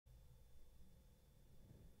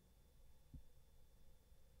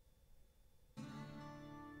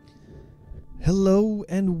Hello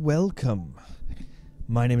and welcome.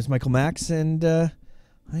 My name is Michael Max, and I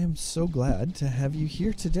am so glad to have you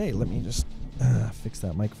here today. Let me just fix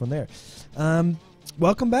that microphone there.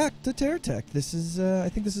 Welcome back to Terratech. This is, I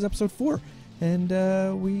think this is episode 4,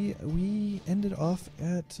 and we ended off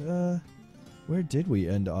at where did we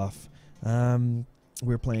end off?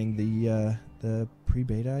 We're playing the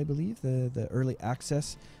pre-beta, I believe, the early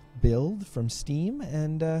access build from Steam,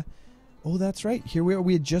 and oh, that's right. Here we are.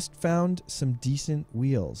 We had just found some decent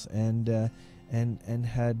wheels, and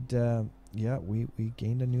had yeah, we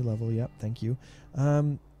gained a new level. Yep, thank you.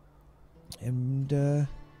 And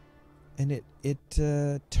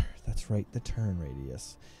that's right, the turn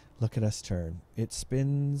radius. Look at us turn. It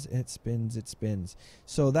spins, it spins, it spins.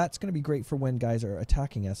 So that's going to be great for when guys are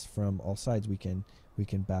attacking us from all sides. We can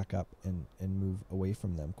back up and move away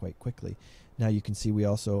from them quite quickly. Now you can see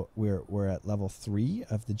we're at level 3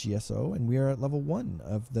 of the GSO, and we are at level 1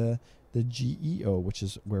 of the GEO, which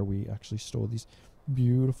is where we actually stole these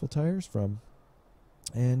beautiful tires from.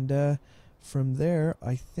 And from there,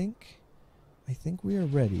 I think we are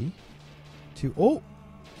ready to oh,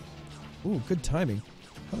 good timing.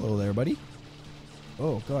 Hello there, buddy.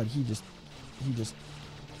 Oh God, he just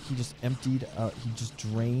emptied out. He just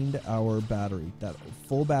drained our battery. That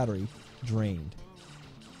full battery drained.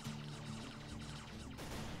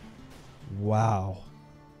 Wow.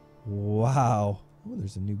 Oh,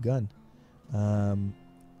 there's a new gun.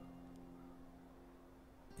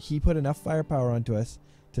 He put enough firepower onto us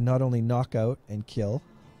to not only knock out and kill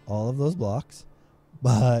all of those blocks,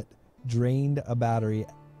 but drained a battery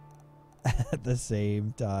at the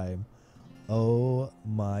same time. Oh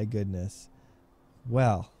my goodness.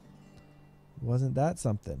 Well, wasn't that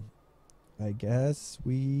something? I guess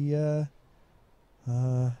we yeah,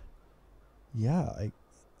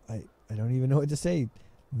 I don't even know what to say.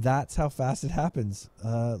 That's how fast it happens.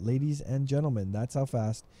 Ladies and gentlemen, that's how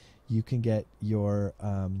fast you can get your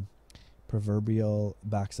proverbial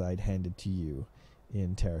backside handed to you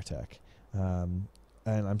in Terratech. And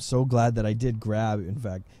I'm so glad that I did grab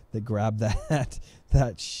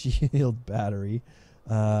that shield battery,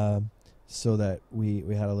 so that we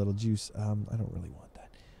had a little juice. I don't really want that.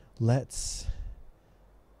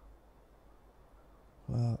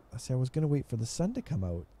 I was going to wait for the sun to come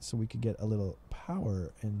out so we could get a little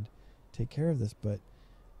power and take care of this, but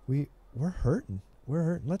we're hurting.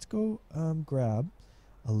 Let's go grab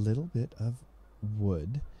a little bit of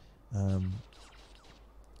wood,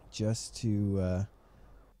 just to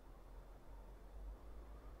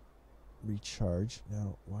recharge.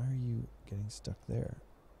 Now, why are you getting stuck there?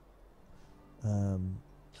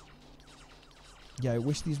 Yeah, I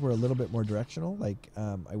wish these were a little bit more directional. Like,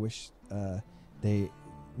 I wish they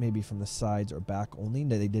maybe from the sides or back only.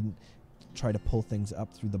 They didn't try to pull things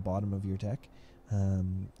up through the bottom of your deck.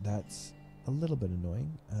 That's a little bit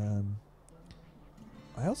annoying.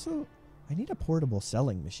 I need a portable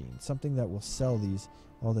selling machine, something that will sell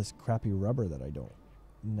all this crappy rubber that I don't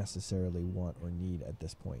necessarily want or need at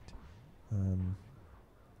this point.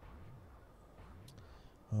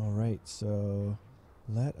 All right, so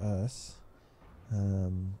let us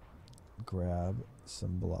grab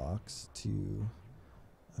some blocks to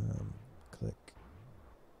click.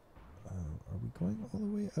 Are we going all the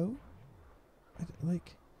way out?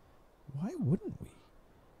 Why wouldn't we?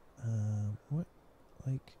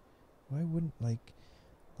 Why wouldn't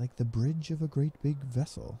like the bridge of a great big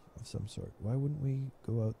vessel of some sort? Why wouldn't we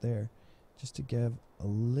go out there just to give a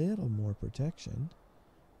little more protection?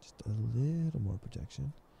 Just a little more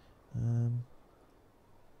protection.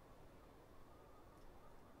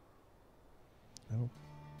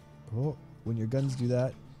 Oh, when your guns do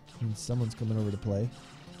that, means someone's coming over to play.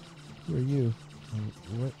 Who are you?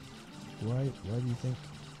 Why do you think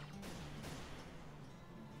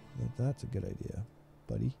that's a good idea,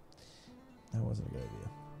 buddy? That wasn't a good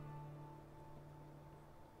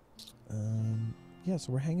idea. Yeah,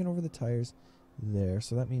 so we're hanging over the tires there,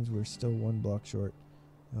 so that means we're still one block short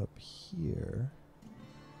up here.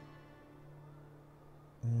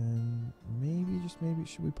 And just maybe,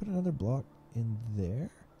 should we put another block in there?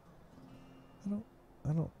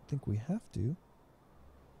 I don't think we have to.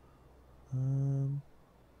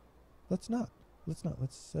 Let's not.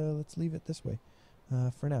 Let's leave it this way,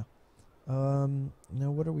 for now.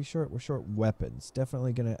 Now what are we short? We're short weapons.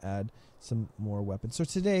 Definitely gonna add some more weapons. So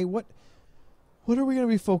today, what are we gonna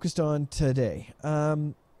be focused on today?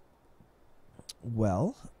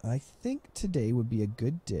 Well, I think today would be a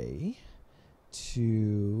good day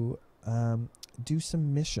to do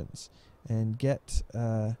some missions and get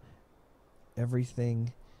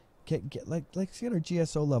everything. Let's get our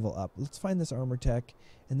GSO level up. Let's find this armor tech,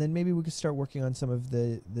 and then maybe we could start working on some of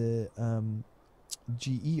the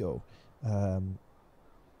GEO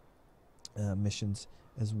missions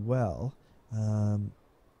as well.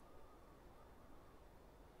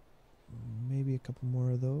 Maybe a couple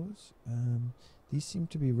more of those. These seem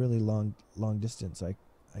to be really long distance. I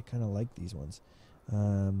kind of like these ones.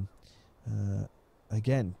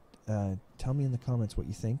 Again, tell me in the comments what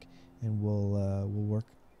you think, and we'll work.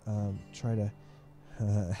 Try to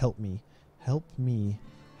help me help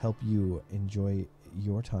you enjoy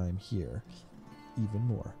your time here even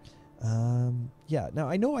more. Yeah. Now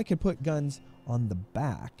I know I could put guns on the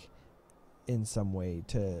back in some way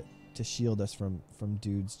to shield us from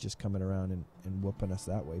dudes just coming around and whooping us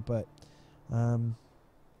that way. But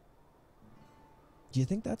do you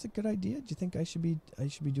think that's a good idea? Do you think I should be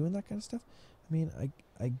doing that kind of stuff? I mean,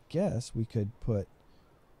 I guess we could put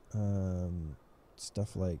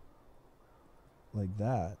stuff like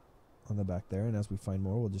that on the back there, and as we find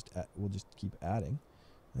more, we'll just keep adding.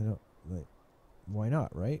 I don't like. Why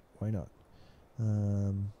not, right? Why not?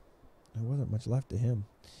 There wasn't much left to him.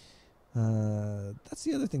 That's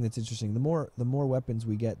the other thing that's interesting. The more weapons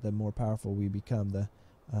we get, the more powerful we become.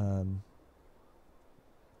 I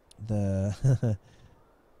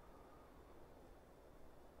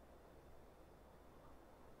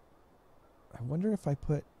wonder if I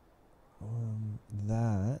put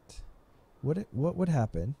that. What would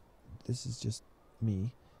happen? This is just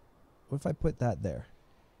me. What if I put that there?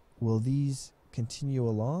 Will these continue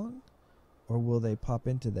along, or will they pop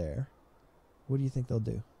into there? What do you think they'll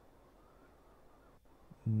do?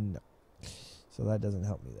 No. So that doesn't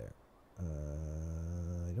help me there.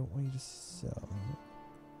 I don't want you to sell.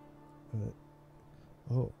 But,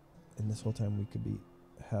 oh, and this whole time we could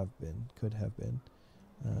have been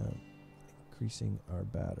increasing our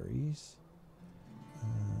batteries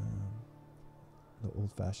the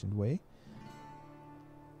old-fashioned way.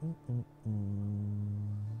 Oh,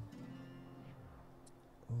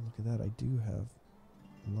 look at that. I do have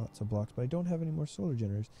lots of blocks, but I don't have any more solar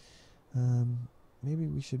generators. Maybe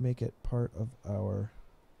we should make it part of our...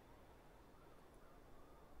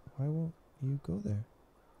 Why won't you go there?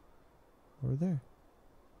 Or there.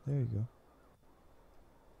 There you go.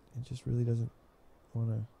 It just really doesn't want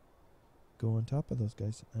to go on top of those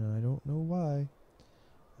guys. And I don't know why.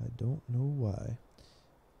 I don't know why.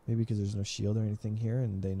 Maybe because there's no shield or anything here,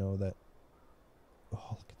 and they know that... Oh,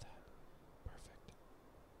 look at that. Perfect.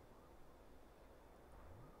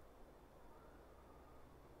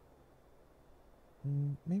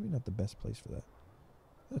 Maybe not the best place for that.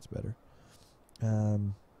 That's better.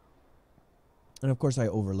 And of course I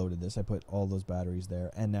overloaded this. I put all those batteries there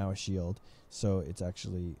and now a shield, so it's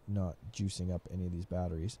actually not juicing up any of these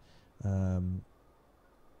batteries.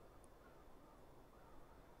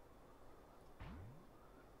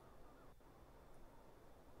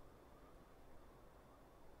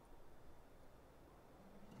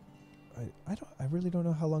 I really don't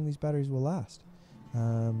know how long these batteries will last.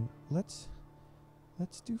 Let's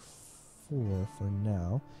do 4 for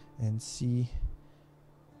now and see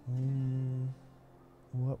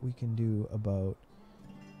what we can do about...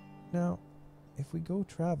 Now, if we go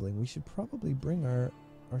traveling, we should probably bring our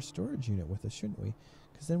storage unit with us, shouldn't we?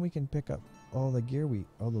 Because then we can pick up all the gear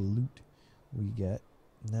all the loot we get.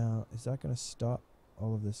 Now, is that going to stop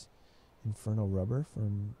all of this infernal rubber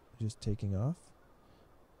from just taking off?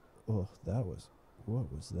 Oh, that was...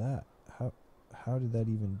 What was that? How did that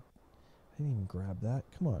even... I didn't even grab that.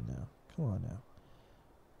 Come on now. Come on now.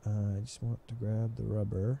 I just want to grab the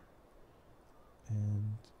rubber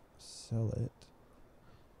and sell it.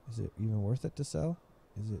 Is it even worth it to sell?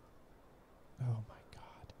 Is it... Oh my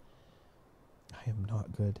god. I am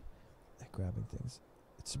not good at grabbing things.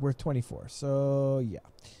 It's worth 24, so yeah.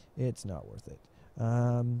 It's not worth it.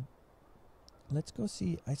 Let's go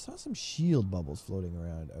see. I saw some shield bubbles floating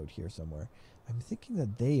around out here somewhere. I'm thinking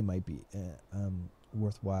that they might be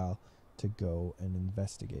worthwhile to go and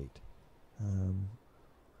investigate.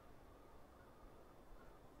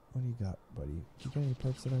 What do you got, buddy? Do you got any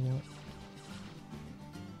parts that I want?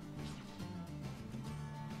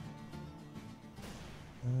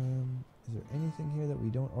 Is there anything here that we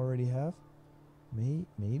don't already have?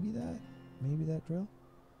 Maybe that drill?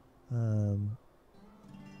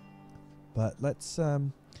 But let's, I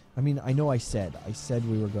mean, I know I said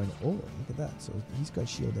we were going to, oh, look at that. So he's got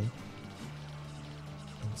shielding.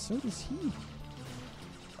 And so does he.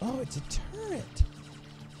 Oh, it's a turret.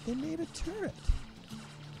 They made a turret.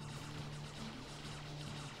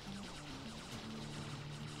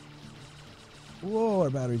 Whoa, our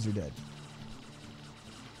batteries are dead.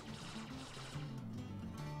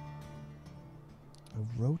 A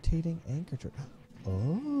rotating anchor turret.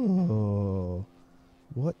 Oh.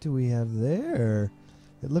 What do we have there?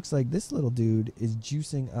 It looks like this little dude is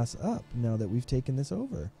juicing us up now that we've taken this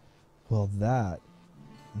over. Well, that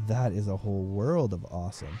is a whole world of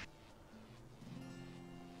awesome.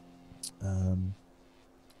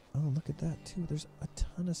 Oh, look at that too. There's a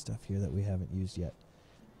ton of stuff here that we haven't used yet.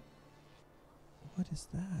 What is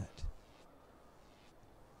that?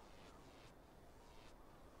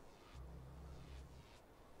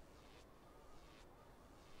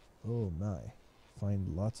 Oh my.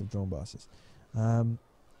 Find lots of drone bosses. Alright.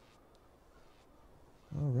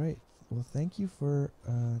 Well, thank you for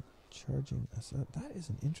charging us up. That is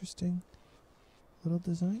an interesting little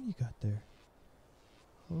design you got there.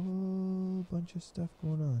 Whole bunch of stuff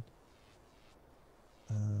going on.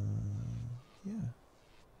 Yeah.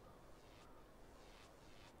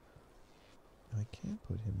 I can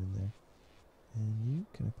put him in there. And you,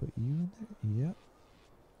 can I put you in there? Yep.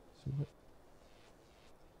 So what?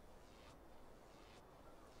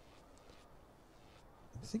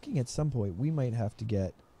 I'm thinking at some point we might have to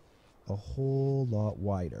get a whole lot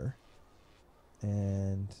wider.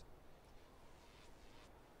 And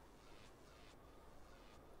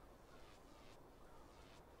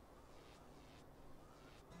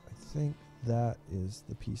I think that is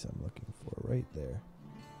the piece I'm looking for right there.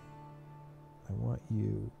 I want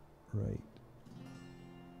you right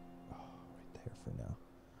there for now.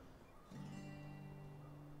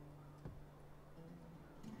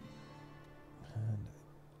 And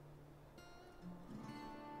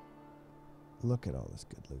look at all this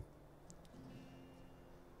good loot.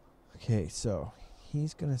 Okay, so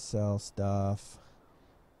he's gonna sell stuff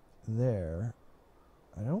there.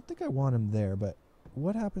 I don't think I want him there, but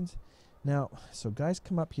what happens now? So guys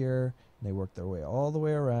come up here and they work their way all the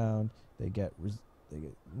way around. They get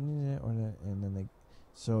and then they.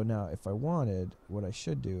 So now, if I wanted, what I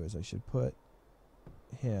should do is I should put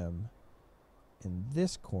him in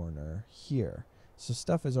this corner here. So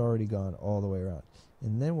stuff has already gone all the way around.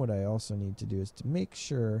 And then what I also need to do is to make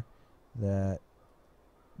sure that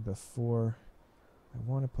before I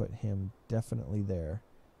want to put him definitely there,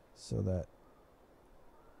 so that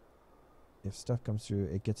if stuff comes through,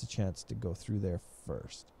 it gets a chance to go through there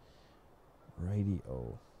first.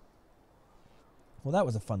 Righty-o. Well, that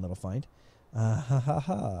was a fun little find.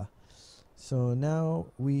 So now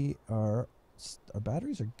we are, our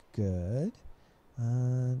batteries are good.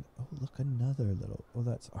 And, oh, look, another little, oh,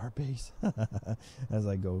 that's our base. As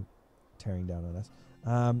I go tearing down on us.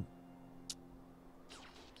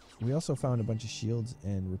 We also found a bunch of shields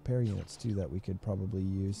and repair units, too, that we could probably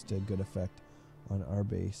use to good effect on our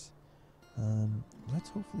base. Let's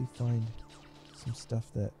hopefully find some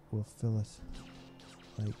stuff that will fill us.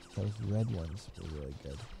 Like those red ones were really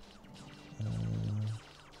good. No,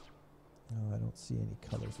 I don't see any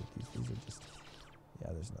colors with these. These are just,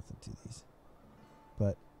 yeah, there's nothing to these.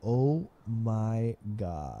 But, oh my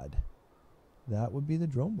god. That would be the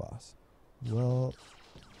drone boss. Well,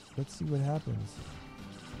 let's see what happens.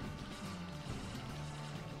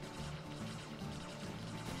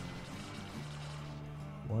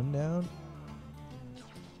 One down.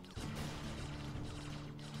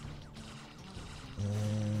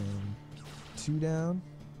 And 2 down.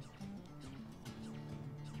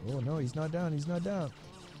 Oh no, he's not down, he's not down.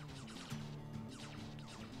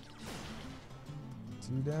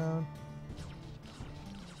 2 down.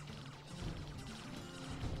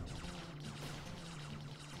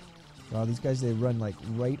 Wow, these guys, they run like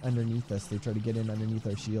right underneath us. They try to get in underneath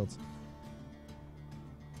our shields.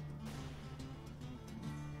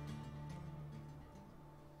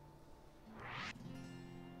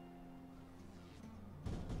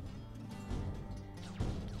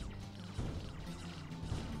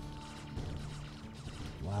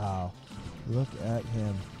 Wow, look at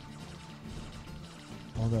him.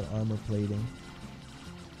 All that armor plating.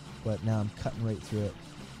 But now I'm cutting right through it.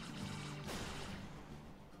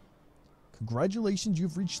 Congratulations,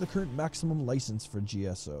 you've reached the current maximum license for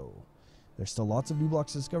GSO. There's still lots of new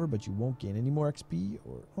blocks to discover, but you won't gain any more XP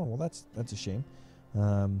or... Oh, well, that's a shame.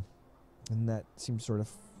 And that seems sort of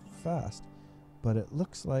fast. But it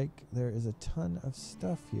looks like there is a ton of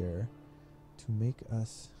stuff here to make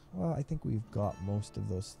us... Well, I think we've got most of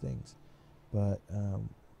those things. But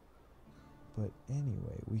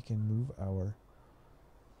anyway, we can move our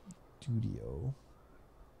Studio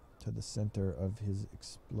to the center of his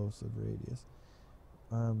explosive radius.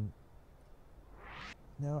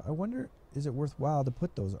 Now, I wonder, is it worthwhile to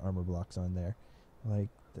put those armor blocks on there? Like,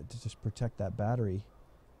 to just protect that battery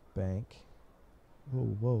bank.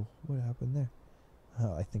 Whoa, whoa, what happened there?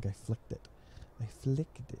 Oh, I think I flicked it. I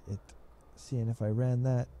flicked it. See, and if I ran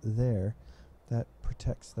that there, that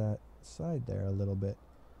protects that side there a little bit.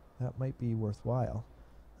 That might be worthwhile.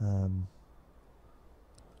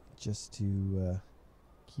 just to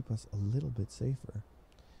keep us a little bit safer.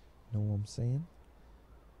 Know what I'm saying?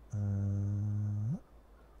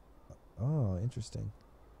 Oh, interesting.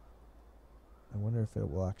 I wonder if it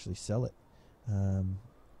will actually sell it.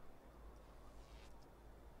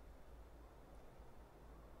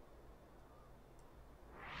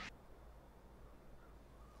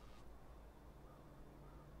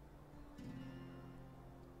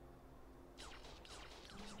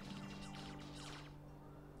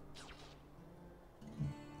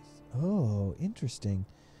 Oh, interesting.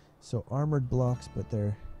 So armored blocks, but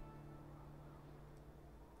they're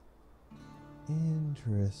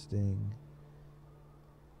interesting.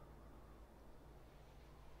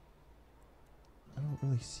 I don't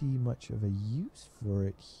really see much of a use for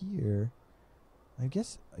it here. I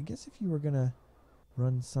guess if you were gonna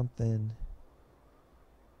run something,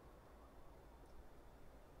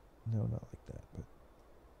 no, not like that, but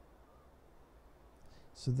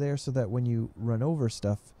so that when you run over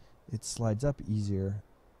stuff, it slides up easier.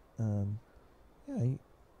 Yeah.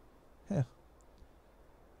 Yeah.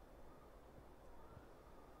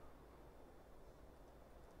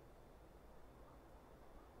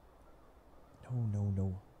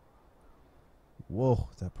 No. Whoa,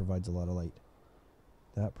 that provides a lot of light.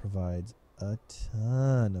 That provides a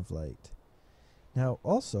ton of light. Now,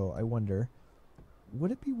 also, I wonder,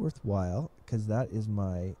 would it be worthwhile, because that is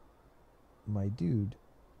my dude,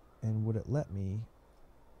 and would it let me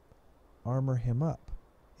armor him up?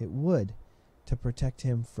 It would, to protect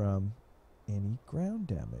him from any ground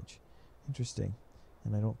damage. Interesting.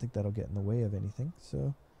 And I don't think that'll get in the way of anything.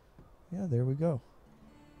 So, yeah, there we go.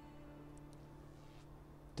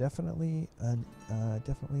 Definitely a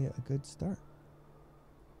good start.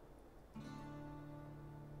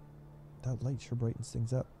 That light sure brightens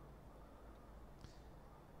things up.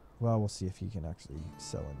 Well, we'll see if he can actually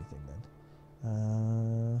sell anything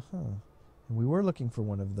then. And we were looking for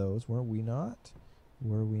one of those, weren't we not?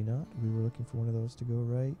 Were we not? We were looking for one of those to go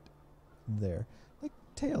right there. Like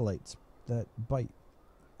tail lights that bite.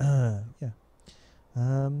 Yeah.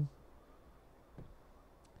 I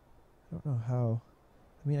don't know how.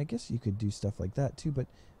 I mean, I guess you could do stuff like that too, but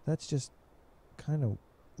that's just kind of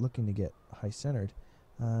looking to get high centered.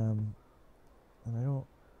 And I don't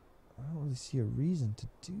really see a reason to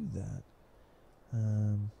do that.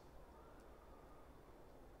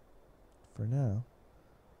 For now.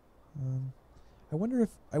 I wonder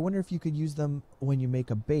if you could use them when you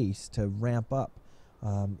make a base to ramp up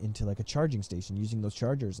into like a charging station, using those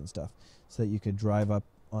chargers and stuff, so that you could drive up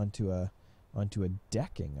onto a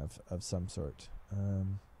decking of some sort.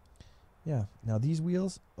 Yeah. Now these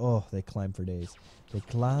wheels, oh, they climb for days. They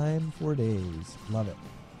climb for days. Love it.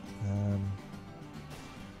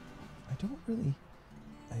 I don't really.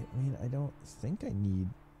 I don't think I need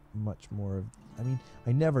much more of. I mean,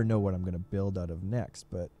 I never know what I'm going to build out of next,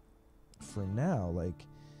 but for now, like,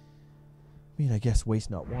 I mean, I guess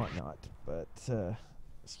waste not, want not, but,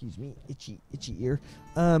 excuse me, itchy ear.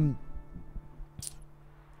 I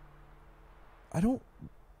don't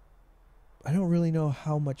really know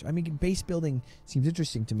how much. I mean, base building seems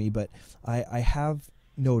interesting to me, but I have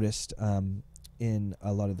noticed in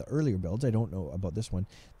a lot of the earlier builds, I don't know about this one,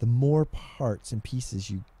 the more parts and pieces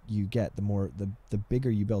you get, the bigger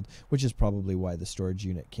you build, which is probably why the storage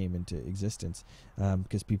unit came into existence,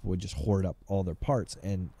 because people would just hoard up all their parts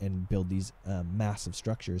and build these massive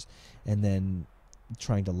structures, and then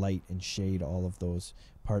trying to light and shade all of those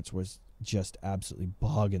parts was just absolutely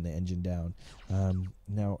bogging the engine down.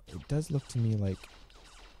 Now it does look to me like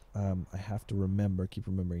I have to keep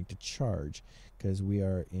remembering to charge, because we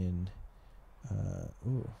are in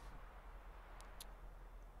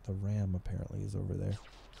the ram apparently is over there.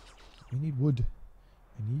 We need wood.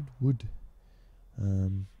 I need wood.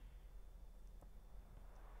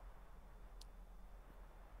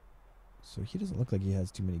 So he doesn't look like he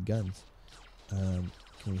has too many guns. Can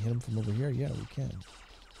we hit him from over here? Yeah, we can.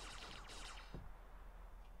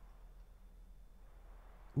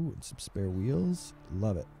 Ooh, and some spare wheels.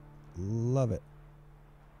 Love it. Love it.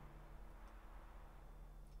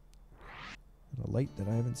 And a light that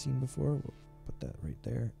I haven't seen before. We'll put that right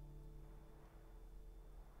there.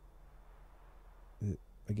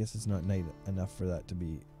 I guess it's not night enough for that to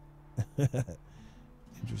be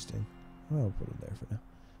interesting. Well, I'll put it there for now.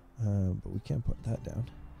 But we can put that down.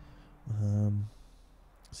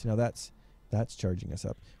 So now that's charging us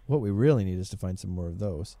up. What we really need is to find some more of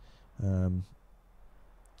those. I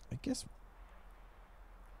guess,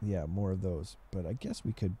 yeah, more of those. But I guess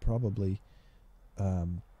we could probably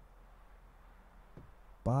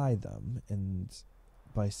buy them, and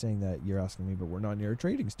by saying that, you're asking me, but we're not near a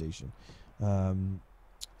trading station.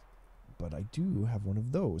 but I do have one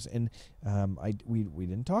of those. And we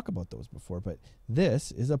didn't talk about those before, but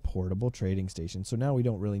this is a portable trading station. So now we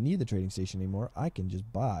don't really need the trading station anymore. I can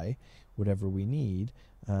just buy whatever we need.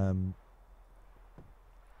 We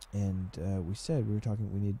said we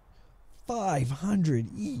need 500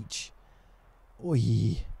 each.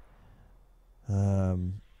 Oy.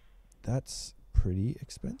 That's pretty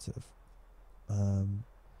expensive.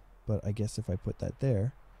 But I guess if I put that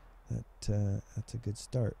there, that's a good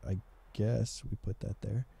start. I guess we put that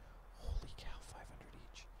there. Holy cow, 500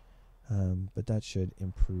 each. But that should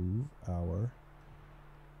improve our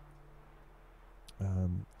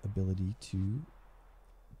ability to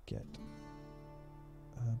get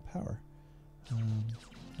power. I don't know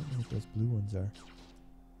what those blue ones are.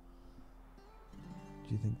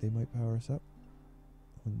 Do you think they might power us up?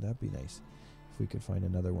 Wouldn't that be nice if we could find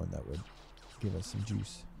another one that would give us some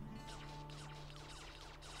juice?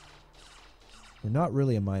 We're not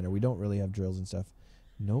really a miner. We don't really have drills and stuff.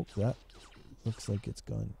 Nope, that looks like it's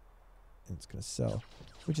gone. And it's going to sell,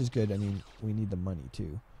 which is good. I mean, we need the money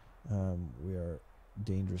too. We are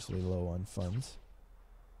dangerously low on funds.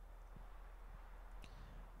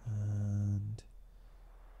 And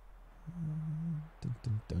dun,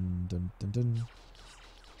 dun, dun, dun, dun, dun.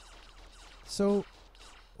 So,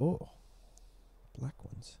 black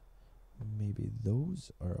ones. Maybe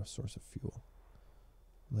those are a source of fuel.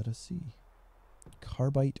 Let us see.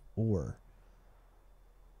 Carbite ore.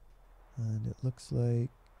 And it looks like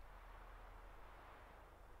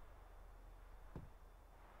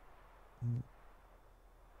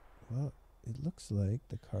well, it looks like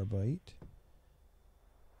the carbite.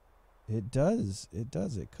 It does. It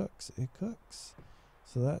cooks.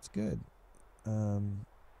 So that's good.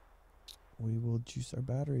 We will juice our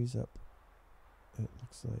batteries up. It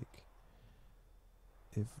looks like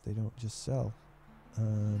if they don't just sell.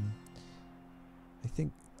 I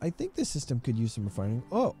think this system could use some refining.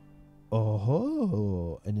 Oh,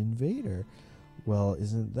 an invader. Well,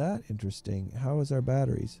 isn't that interesting? How is our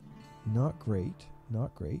batteries? Not great.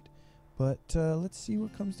 But let's see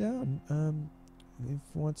what comes down. If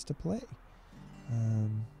it wants to play.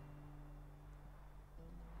 I'm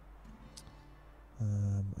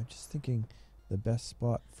just thinking the best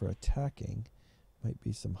spot for attacking might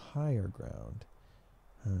be some higher ground.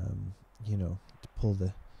 To pull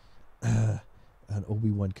the an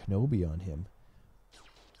Obi-Wan Kenobi on him.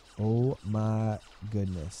 Oh my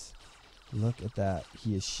goodness. Look at that.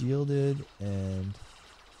 He is shielded and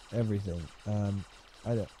everything.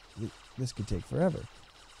 This could take forever.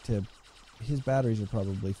 His batteries are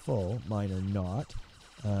probably full. Mine are not.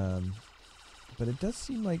 But it does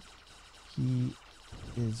seem like he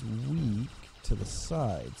is weak to the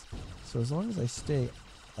sides. So as long as I stay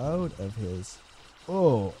out of his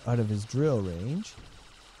drill range,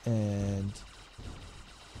 and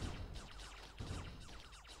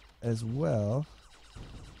as well,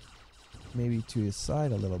 maybe to his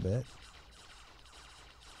side a little bit.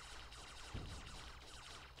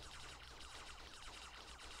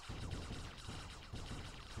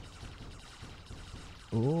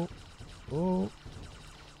 Oh.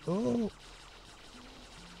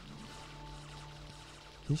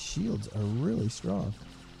 His shields are really strong.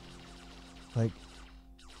 Like,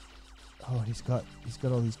 he's got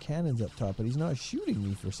all these cannons up top, but he's not shooting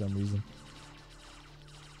me for some reason.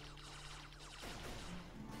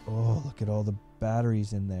 Oh, look at all the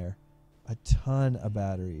batteries in there. A ton of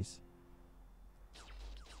batteries.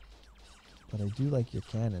 But I do like your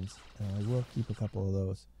cannons, and I will keep a couple of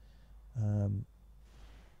those.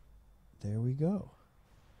 There we go.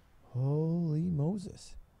 Holy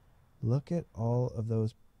Moses. Look at all of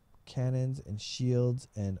those cannons and shields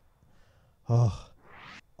and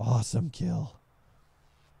awesome kill.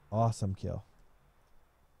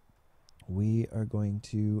 We are going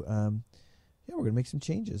to we're going to make some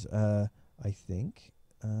changes. I think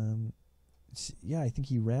I think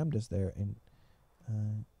he rammed us there, and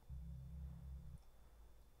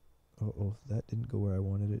that didn't go where I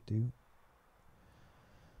wanted it to.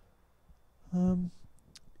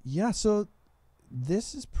 So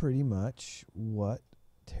this is pretty much what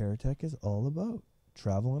Terratech is all about.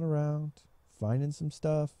 Traveling around, finding some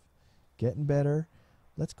stuff, getting better.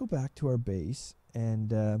 Let's go back to our base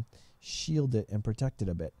and shield it and protect it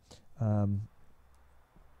a bit.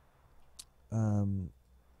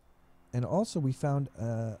 And also we found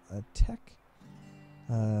a tech,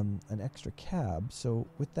 an extra cab. So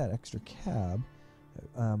with that extra cab,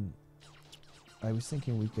 I was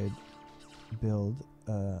thinking we could build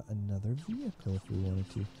another vehicle if we wanted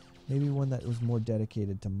to. Maybe one that was more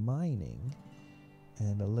dedicated to mining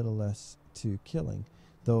and a little less to killing.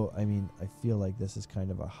 Though, I mean, I feel like this is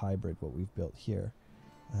kind of a hybrid, what we've built here.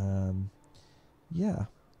 Yeah.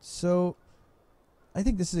 So I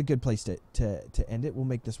think this is a good place to end it. We'll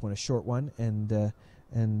make this one a short one, and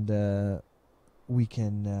we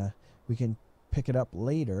can pick it up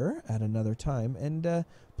later at another time. And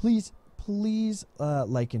please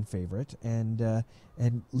like and favorite, and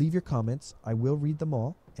leave your comments. I will read them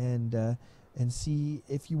all, and see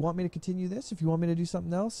if you want me to continue this, if you want me to do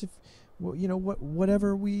something else, if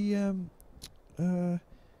whatever we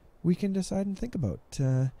can decide and think about.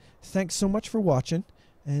 Thanks so much for watching,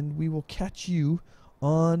 and we will catch you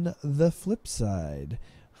on the flip side.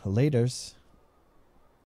 Laters.